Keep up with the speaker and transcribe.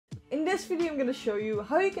In this video I'm going to show you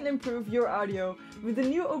how you can improve your audio with the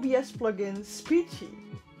new OBS plugin Speachy.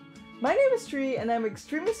 My name is Tree and I'm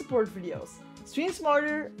extremely support videos. Stream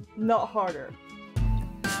smarter, not harder.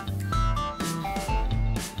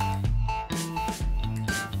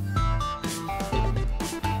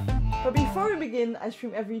 But before we begin, I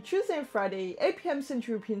stream every Tuesday and Friday, 8 PM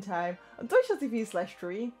Central European Time on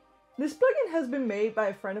twitch.tv/Tree. This plugin has been made by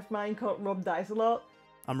a friend of mine called Rob Dice-A-Lot.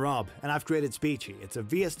 I'm Rob, and I've created Speachy. It's a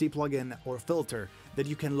VST plugin or filter that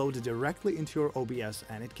you can load directly into your OBS,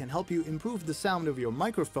 and it can help you improve the sound of your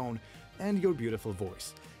microphone and your beautiful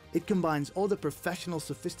voice. It combines all the professional,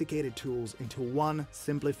 sophisticated tools into one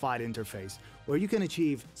simplified interface, where you can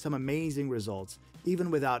achieve some amazing results,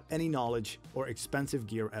 even without any knowledge or expensive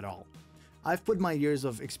gear at all. I've put my years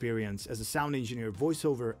of experience as a sound engineer,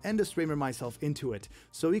 voiceover, and a streamer myself into it,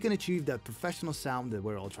 so you can achieve that professional sound that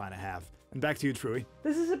we're all trying to have. And back to you, Truey.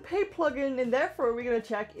 This is a paid plugin and therefore we're gonna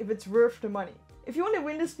check if it's worth the money. If you want to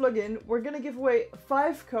win this plugin, we're gonna give away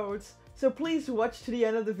 5 codes, so please watch to the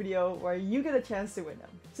end of the video where you get a chance to win them.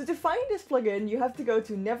 So to find this plugin, you have to go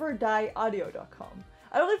to neverdieaudio.com.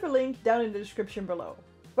 I'll leave a link down in the description below.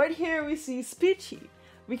 Right here we see Speachy.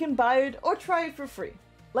 We can buy it or try it for free.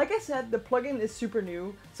 Like I said, the plugin is super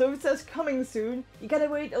new, so if it says coming soon, you gotta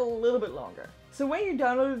wait a little bit longer. So when you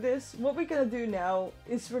download this, what we're gonna do now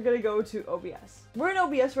is we're gonna go to OBS. We're in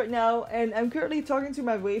OBS right now, and I'm currently talking to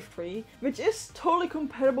my Wave 3, which is totally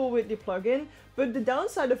compatible with the plugin, but the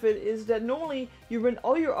downside of it is that normally you run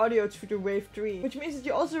all your audio through the Wave 3, which means that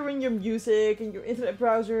you also run your music and your internet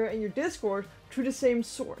browser and your Discord through the same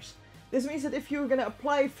source. This means that if you're gonna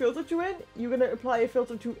apply a filter to it, you're gonna apply a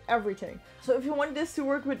filter to everything. So if you want this to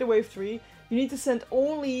work with the Wave 3, you need to send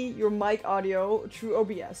only your mic audio through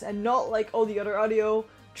OBS and not like all the other audio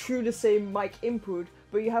through the same mic input,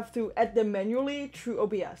 but you have to add them manually through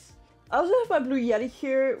OBS. I also have my Blue Yeti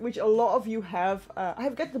here, which a lot of you have.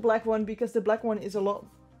 I've got the black one because the black one is a lot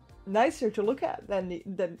nicer to look at than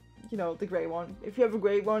the gray one. If you have a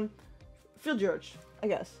gray one, feel judged, I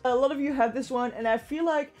guess. A lot of you have this one, and I feel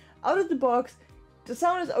like out of the box, the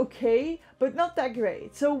sound is okay, but not that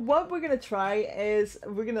great. So what we're gonna try is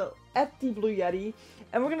we're gonna add the Blue Yeti,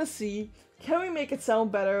 and we're gonna see, can we make it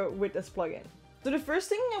sound better with this plugin? So the first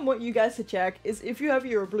thing I want you guys to check is if you have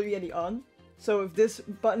your Blue Yeti on. So if this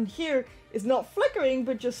button here is not flickering,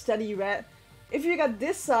 but just steady red. If you got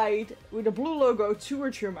this side with the blue logo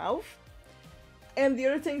towards your mouth. And the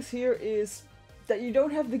other things here is that you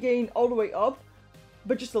don't have the gain all the way up,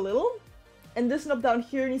 but just a little. And this knob down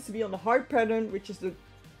here needs to be on the hard pattern, which is the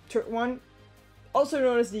third one, also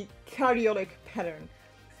known as the chaotic pattern.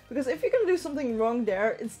 Because if you're gonna do something wrong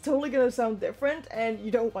there, it's totally gonna sound different, and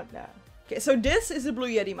you don't want that. Okay, so this is a Blue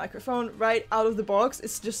Yeti microphone right out of the box.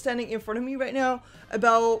 It's just standing in front of me right now,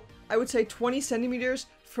 about, I would say, 20 centimeters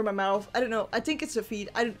from my mouth. I don't know, I think it's a feet.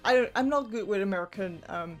 I'm not good with American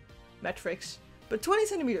metrics, but 20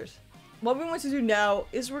 centimeters. What we want to do now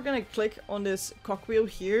is we're gonna click on this cogwheel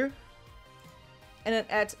here, and then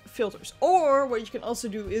add filters. Or what you can also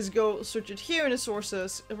do is go search it here in the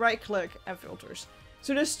sources, right click and filters.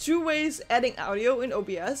 So there's 2 ways adding audio in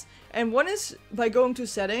OBS, and one is by going to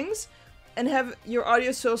settings and have your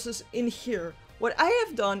audio sources in here. What I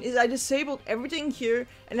have done is I disabled everything here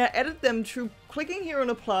and I added them through clicking here on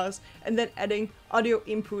the plus and then adding audio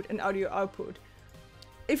input and audio output.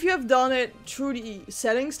 If you have done it through the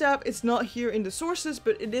settings tab, it's not here in the sources,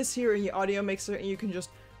 but it is here in your audio mixer, and you can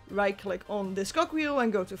just right click on this cogwheel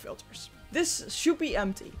and go to filters. This should be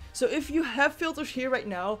empty. So if you have filters here right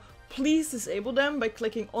now, please disable them by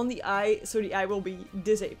clicking on the eye, so the eye will be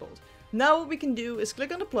disabled. Now what we can do is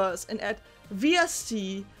click on the plus and add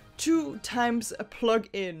VST 2 times a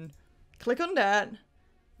plugin. Click on that.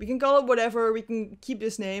 We can call it whatever, we can keep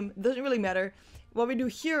this name, it doesn't really matter. What we do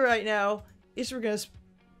here right now is we're gonna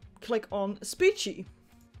click on Speachy.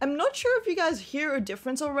 I'm not sure if you guys hear a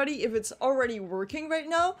difference already, if it's already working right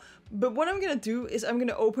now, but what I'm gonna do is I'm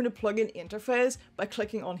gonna open the plugin interface by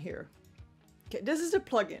clicking on here. Okay, this is the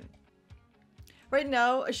plugin. Right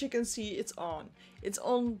now, as you can see, it's on. It's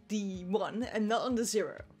on the 1 and not on the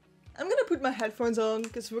 0. I'm gonna put my headphones on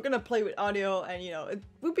because we're gonna play with audio, and it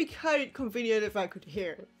would be quite convenient if I could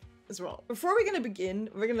hear as well. Before we're gonna begin,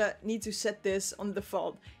 we're gonna need to set this on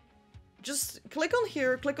default. Just click on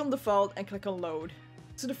here, click on default, and click on load.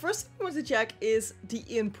 So the first thing we want to check is the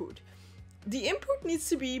input. The input needs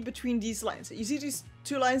to be between these lines. You see these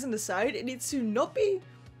 2 lines on the side? It needs to not be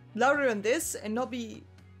louder than this and not be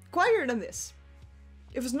quieter than this.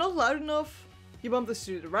 If it's not loud enough, you want this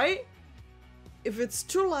to the right. If it's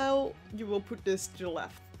too loud, you will put this to the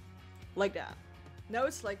left. Like that. Now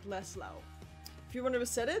it's like less loud. If you want to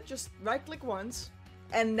reset it, just right click once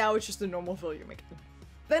and now it's just a normal volume again.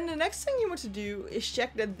 Then the next thing you want to do is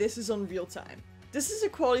check that this is on real time. This is a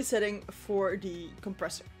quality setting for the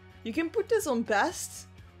compressor. You can put this on best,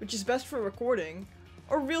 which is best for recording,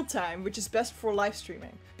 or real time, which is best for live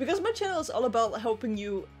streaming. Because my channel is all about helping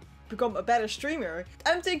you become a better streamer,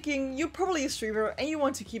 I'm thinking you're probably a streamer and you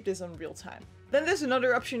want to keep this on real time. Then there's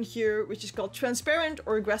another option here, which is called transparent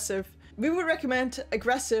or aggressive. We would recommend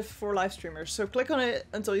aggressive for live streamers, so click on it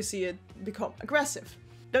until you see it become aggressive.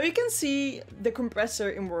 Now you can see the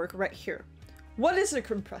compressor in work right here. What is a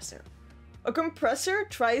compressor? A compressor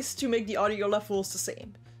tries to make the audio levels the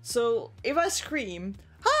same. So if I scream,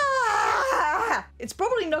 ah, it's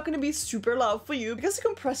probably not going to be super loud for you because the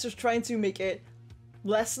compressor is trying to make it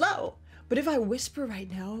less loud. But if I whisper right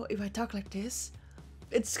now, if I talk like this,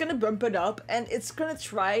 it's going to bump it up and it's going to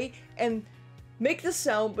try and make the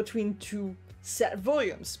sound between two set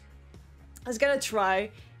volumes. It's going to try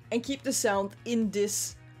and keep the sound in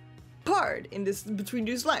this part, in this between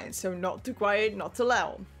these lines. So not too quiet, not too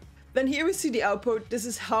loud. Then here we see the output. This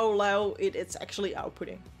is how loud it's actually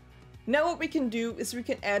outputting. Now what we can do is we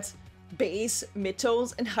can add bass,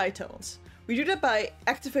 midtones, and high tones. We do that by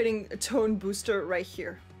activating a tone booster right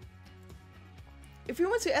here. If we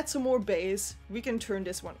want to add some more bass, we can turn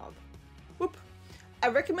this one up. Whoop. I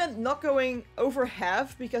recommend not going over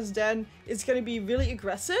half because then it's going to be really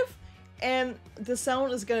aggressive and the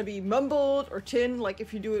sound is going to be mumbled or thin. Like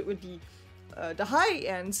if you do it with the high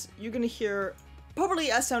ends, you're going to hear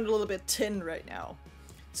probably I sound a little bit thin right now.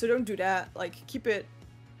 So don't do that. Like keep it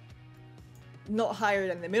not higher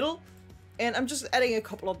than the middle. And I'm just adding a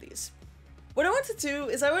couple of these. What I want to do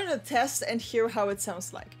is I want to test and hear how it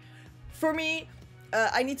sounds like. For me,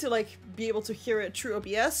 I need to like be able to hear it through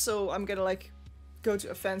OBS, so I'm gonna like go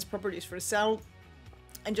to advanced properties for the sound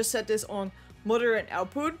and just set this on moderate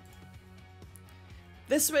output.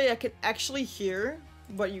 This way I can actually hear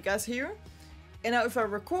what you guys hear. And now if I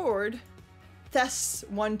record, test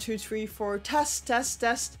 1 2 3 4, test test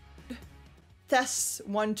test, test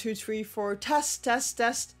 1 2 3 4, test test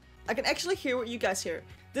test, I can actually hear what you guys hear.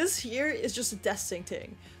 This here is just a testing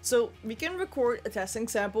thing. So we can record a testing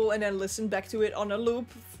sample and then listen back to it on a loop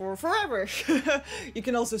for forever. You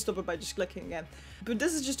can also stop it by just clicking again. But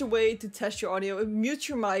this is just a way to test your audio. Mute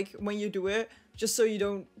your mic when you do it, just so you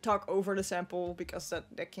don't talk over the sample, because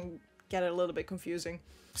that can get a little bit confusing.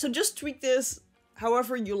 So just tweak this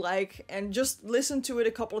however you like and just listen to it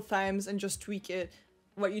a couple of times and just tweak it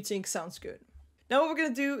what you think sounds good. Now what we're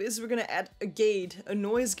gonna do is we're gonna add a gate, a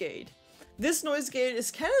noise gate. This noise gate is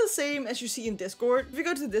kind of the same as you see in Discord. If you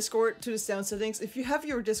go to Discord, to the sound settings, if you have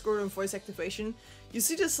your Discord on voice activation, you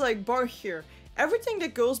see this like bar here. Everything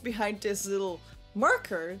that goes behind this little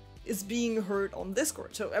marker is being heard on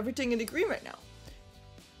Discord. So everything in the green right now.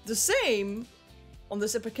 The same on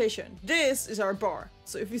this application. This is our bar.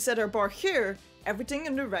 So if we set our bar here, everything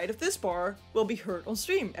on the right of this bar will be heard on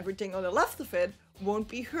stream. Everything on the left of it won't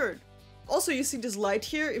be heard. Also, you see this light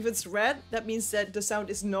here. If it's red, that means that the sound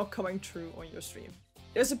is not coming through on your stream.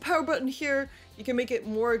 There's a power button here. You can make it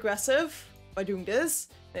more aggressive by doing this.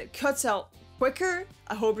 It cuts out quicker.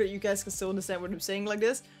 I hope that you guys can still understand what I'm saying like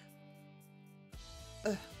this.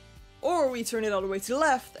 Or we turn it all the way to the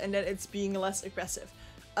left and then it's being less aggressive.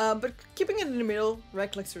 But keeping it in the middle, right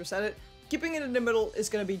click to reset it. Keeping it in the middle is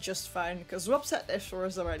gonna be just fine because Rob set that for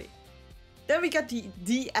us already. Then we got the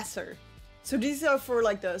de-esser. So these are for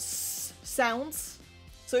like the sounds.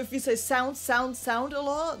 So if you say sound, sound, sound a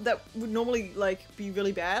lot, that would normally like be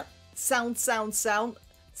really bad. Sound, sound, sound,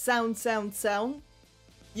 sound, sound, sound.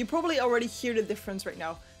 You probably already hear the difference right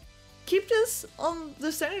now. Keep this on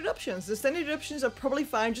the standard options. The standard options are probably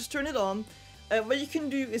fine, just turn it on. What you can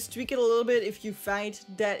do is tweak it a little bit if you find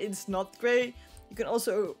that it's not great. You can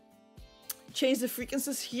also change the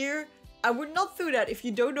frequencies here. I would not do that if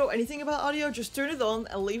you don't know anything about audio. Just turn it on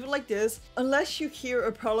and leave it like this, unless you hear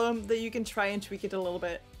a problem that you can try and tweak it a little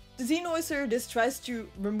bit. The denoiser, this tries to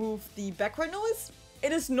remove the background noise.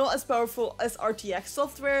 It is not as powerful as RTX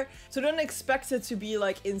software, so don't expect it to be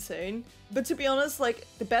like insane. But to be honest, like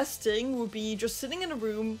the best thing would be just sitting in a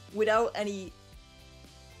room without any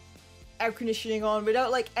air conditioning on,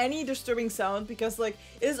 without like any disturbing sound, because like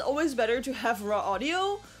it is always better to have raw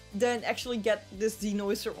audio than actually get this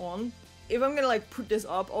denoiser on. If I'm gonna like put this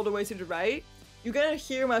up all the way to the right, you're gonna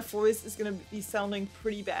hear my voice is gonna be sounding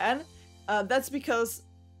pretty bad. That's because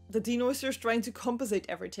the denoiser is trying to compensate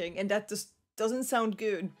everything, and that just doesn't sound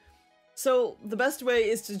good. So the best way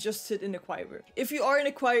is to just sit in a quiet room. If you are in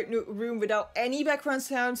a quiet room without any background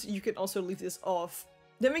sounds, you can also leave this off.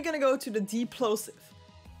 Then we're gonna go to the deplosive.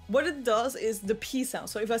 What it does is the P sound.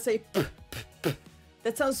 So if I say p, p, p,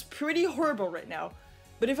 that sounds pretty horrible right now.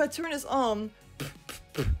 But if I turn this on, p, p,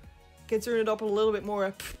 can turn it up a little bit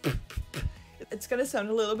more. It's gonna sound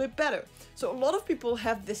a little bit better. So a lot of people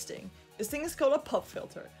have this thing. This thing is called a pop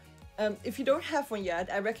filter. If you don't have one yet,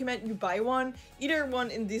 I recommend you buy one. Either one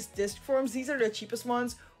in these disc forms, these are the cheapest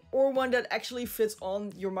ones, or one that actually fits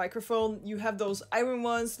on your microphone. You have those iron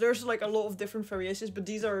ones. There's like a lot of different variations, but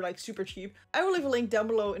these are like super cheap. I will leave a link down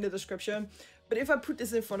below in the description. But if I put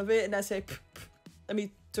this in front of it and I say, let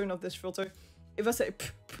me turn off this filter. If I say,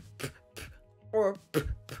 or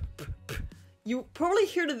you probably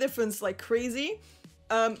hear the difference like crazy.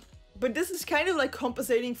 But this is kind of like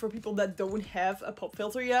compensating for people that don't have a pop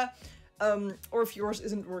filter yet, or if yours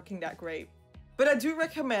isn't working that great. But I do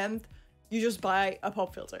recommend you just buy a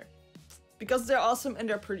pop filter because they're awesome and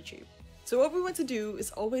they're pretty cheap. So what we want to do is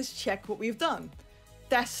always check what we've done.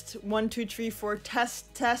 Test 1, 2, 3, 4.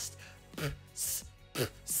 Test. Test.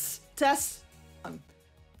 Test.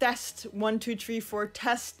 Test 1, 2, 3, 4.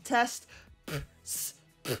 Test. Test.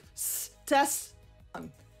 Test.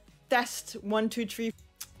 Test 1, 2, 3.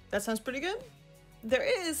 That sounds pretty good. There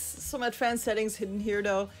is some advanced settings hidden here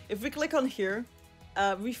though. If we click on here,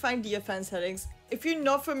 we find the advanced settings. If you're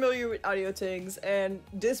not familiar with audio things and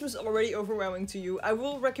this was already overwhelming to you, I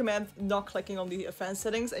will recommend not clicking on the advanced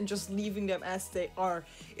settings and just leaving them as they are.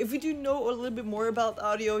 If you do know a little bit more about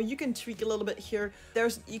audio, you can tweak a little bit here.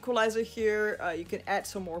 There's an equalizer here. You can add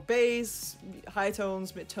some more bass, high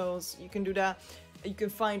tones, mid tones. You can do that. You can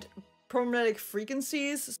find chromatic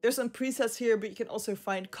frequencies. There's some presets here, but you can also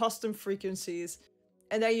find custom frequencies.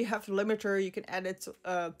 And then you have the limiter. You can add it to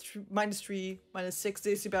 -3, -6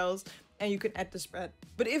 decibels, and you can add the spread.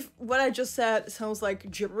 But if what I just said sounds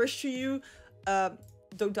like gibberish to you,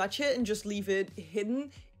 don't touch it and just leave it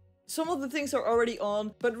hidden. Some of the things are already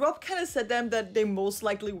on, but Rob kind of said them that they most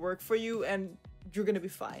likely work for you and you're gonna be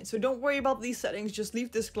fine. So don't worry about these settings, just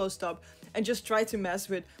leave this closed up and just try to mess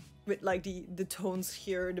with like the tones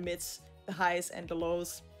here, the mids, the highs and the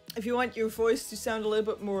lows. If you want your voice to sound a little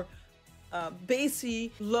bit more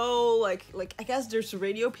bassy, low, like I guess there's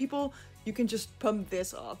radio people, you can just pump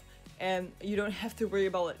this up and you don't have to worry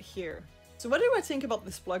about it here. So what do I think about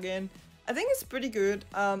this plugin? I think it's pretty good.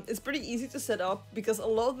 It's pretty easy to set up because a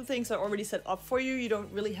lot of the things are already set up for you. You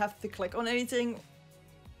don't really have to click on anything.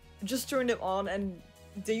 Just turn them on and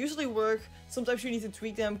they usually work. Sometimes you need to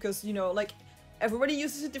tweak them because, you know, like everybody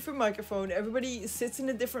uses a different microphone. Everybody sits in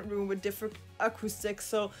a different room with different acoustics.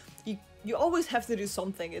 So you always have to do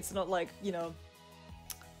something. It's not like, you know,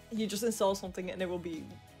 you just install something and it will be,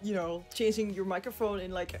 you know, changing your microphone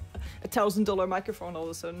in like a $1,000 microphone all of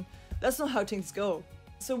a sudden. That's not how things go.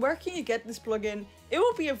 So where can you get this plugin? It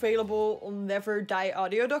will be available on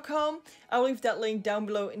neverdieaudio.com. I'll leave that link down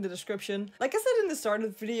below in the description. Like I said in the start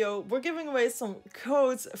of the video, we're giving away some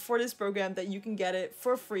codes for this program that you can get it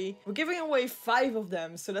for free. We're giving away 5 of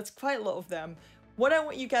them, so that's quite a lot of them. What I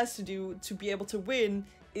want you guys to do to be able to win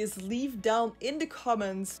is leave down in the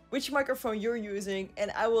comments which microphone you're using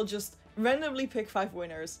and I will just randomly pick 5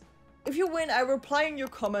 winners. If you win, I reply in your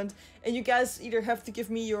comment and you guys either have to give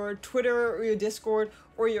me your Twitter or your Discord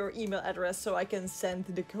or your email address so I can send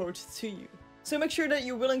the code to you. So make sure that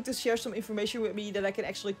you're willing to share some information with me that I can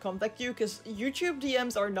actually contact you because YouTube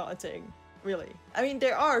DMs are not a thing, really. I mean,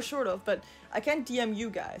 they are sort of, but I can't DM you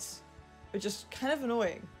guys, which is kind of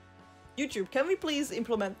annoying. YouTube, can we please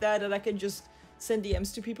implement that I can just send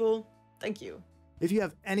DMs to people? Thank you. If you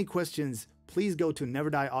have any questions, please go to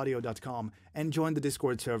neverdieaudio.com and join the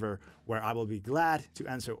Discord server where I will be glad to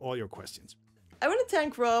answer all your questions. I want to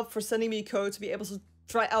thank Rob for sending me a code to be able to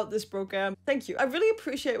try out this program. Thank you. I really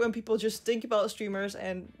appreciate when people just think about streamers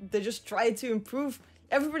and they just try to improve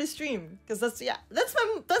everybody's stream because that's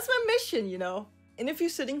my mission, you know. And if you're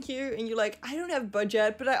sitting here and you're like, I don't have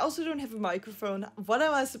budget, but I also don't have a microphone, what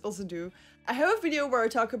am I supposed to do? I have a video where I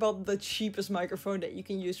talk about the cheapest microphone that you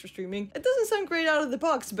can use for streaming. It doesn't sound great out of the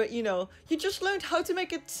box, but you know, you just learned how to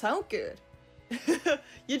make it sound good.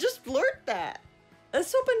 You just learned that.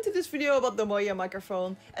 Let's hop into this video about the Moya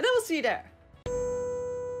microphone, and I will see you there.